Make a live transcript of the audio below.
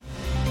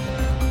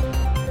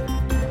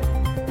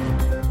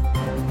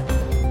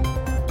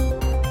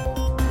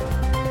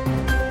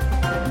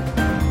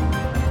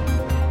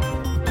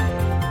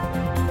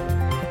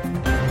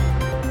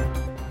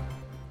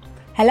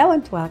Hello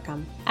and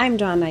welcome. I'm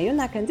Joanna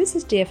Junak and this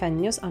is GFN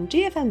News on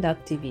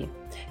GFN.tv.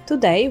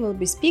 Today we'll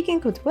be speaking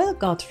with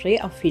Godfrey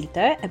of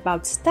Filter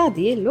about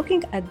study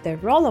looking at the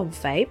role of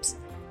vapes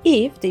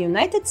if the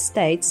United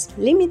States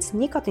limits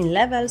nicotine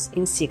levels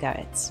in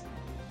cigarettes.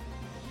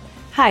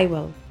 Hi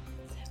Will,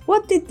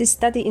 what did this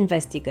study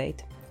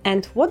investigate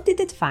and what did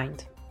it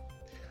find?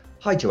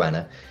 Hi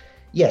Joanna.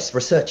 Yes,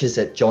 researchers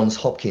at Johns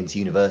Hopkins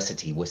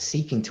University were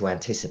seeking to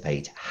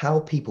anticipate how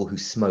people who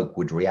smoke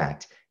would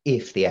react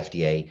if the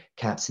FDA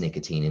caps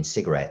nicotine in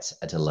cigarettes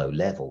at a low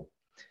level.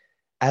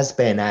 As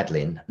Ben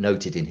Adlin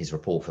noted in his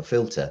report for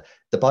Filter,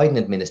 the Biden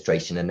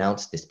administration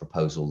announced this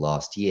proposal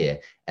last year,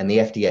 and the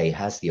FDA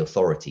has the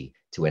authority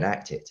to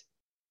enact it.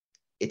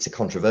 It's a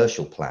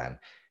controversial plan.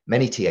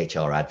 Many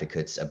THR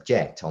advocates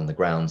object on the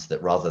grounds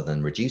that rather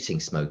than reducing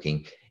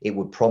smoking, it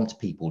would prompt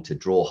people to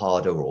draw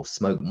harder or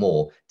smoke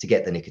more to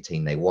get the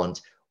nicotine they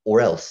want,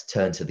 or else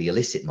turn to the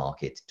illicit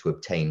market to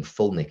obtain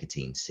full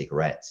nicotine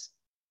cigarettes.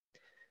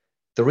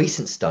 The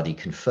recent study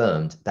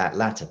confirmed that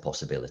latter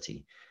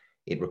possibility.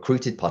 It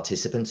recruited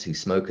participants who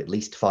smoke at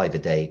least 5 a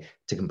day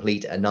to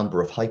complete a number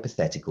of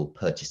hypothetical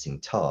purchasing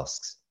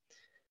tasks.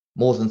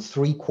 More than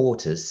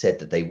 3/4 said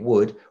that they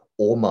would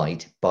or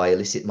might buy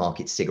illicit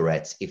market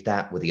cigarettes if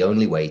that were the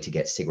only way to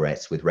get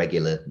cigarettes with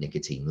regular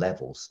nicotine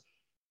levels.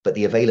 But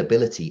the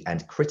availability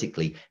and,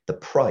 critically, the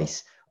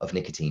price of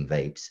nicotine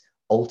vapes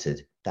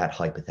altered that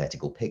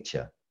hypothetical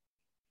picture.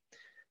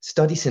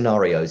 Study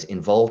scenarios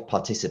involved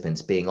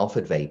participants being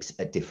offered vapes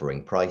at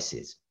differing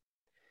prices.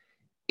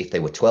 If they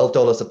were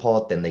 $12 a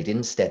pod, then they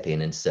didn't step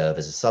in and serve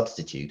as a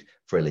substitute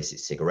for illicit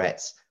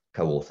cigarettes,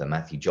 co-author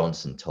Matthew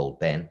Johnson told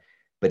Ben,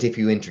 but if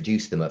you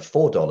introduce them at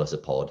 $4 a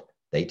pod,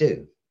 they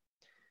do.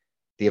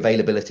 The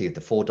availability of the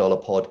 $4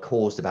 pod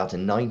caused about a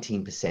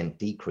 19%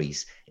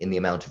 decrease in the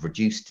amount of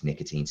reduced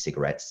nicotine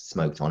cigarettes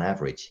smoked on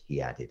average, he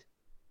added.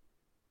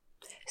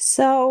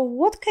 So,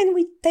 what can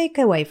we take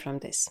away from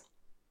this?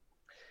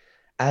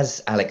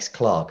 As Alex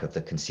Clark of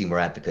the Consumer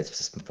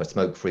Advocates for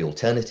Smoke-Free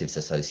Alternatives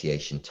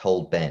Association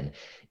told Ben,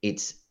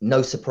 it's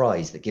no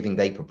surprise that giving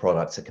vapor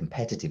products a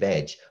competitive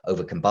edge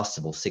over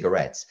combustible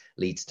cigarettes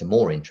leads to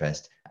more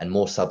interest and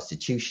more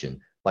substitution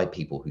by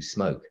people who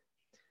smoke.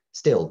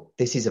 Still,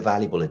 this is a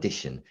valuable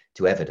addition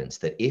to evidence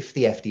that if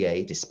the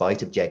FDA,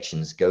 despite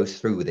objections, goes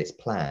through with its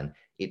plan,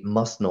 it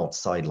must not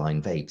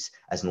sideline vapes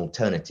as an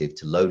alternative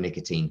to low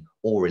nicotine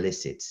or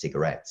illicit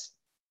cigarettes.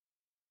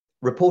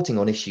 Reporting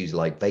on issues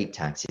like vape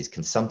taxes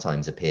can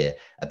sometimes appear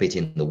a bit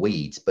in the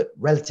weeds, but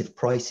relative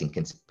pricing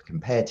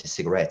compared to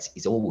cigarettes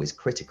is always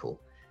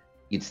critical.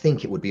 You'd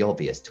think it would be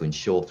obvious to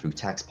ensure through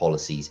tax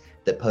policies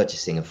that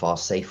purchasing a far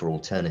safer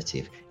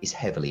alternative is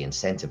heavily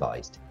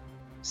incentivized.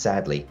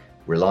 Sadly,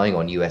 relying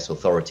on US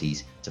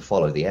authorities to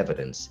follow the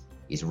evidence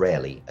is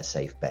rarely a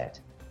safe bet.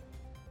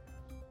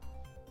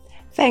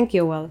 Thank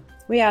you, Will.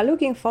 We are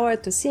looking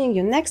forward to seeing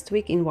you next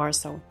week in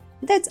Warsaw.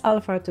 That's all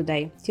for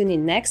today. Tune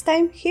in next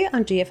time here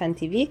on GFN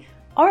TV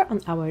or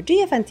on our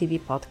GFN TV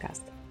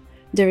podcast.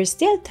 There is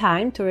still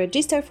time to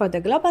register for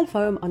the Global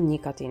Forum on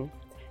Nicotine.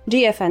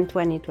 GFN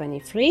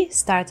 2023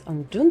 starts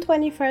on June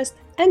 21st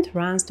and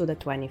runs to the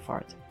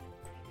 24th.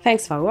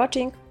 Thanks for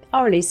watching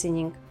or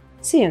listening.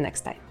 See you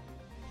next time.